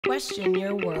Question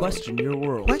your world. Question your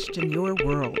world. Question your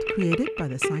world. Created by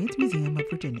the Science Museum of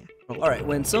Virginia. Alright,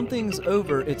 when something's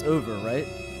over, it's over, right?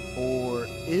 Or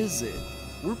is it?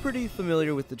 We're pretty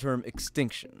familiar with the term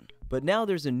extinction, but now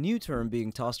there's a new term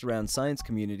being tossed around science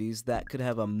communities that could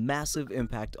have a massive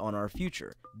impact on our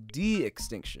future: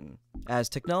 de-extinction. As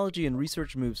technology and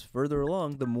research moves further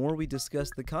along, the more we discuss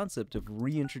the concept of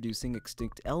reintroducing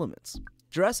extinct elements.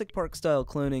 Jurassic Park-style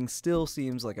cloning still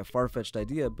seems like a far-fetched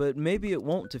idea, but maybe it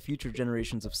won't to future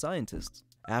generations of scientists.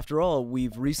 After all,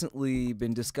 we've recently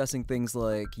been discussing things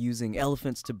like using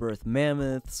elephants to birth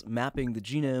mammoths, mapping the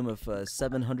genome of a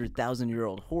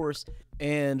 700,000-year-old horse,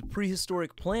 and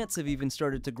prehistoric plants have even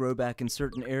started to grow back in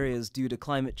certain areas due to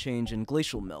climate change and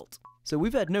glacial melt. So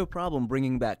we've had no problem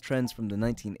bringing back trends from the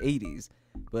 1980s,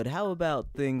 but how about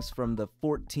things from the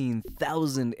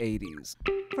 14,080s?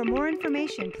 For more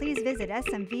information, please visit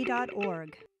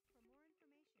smv.org.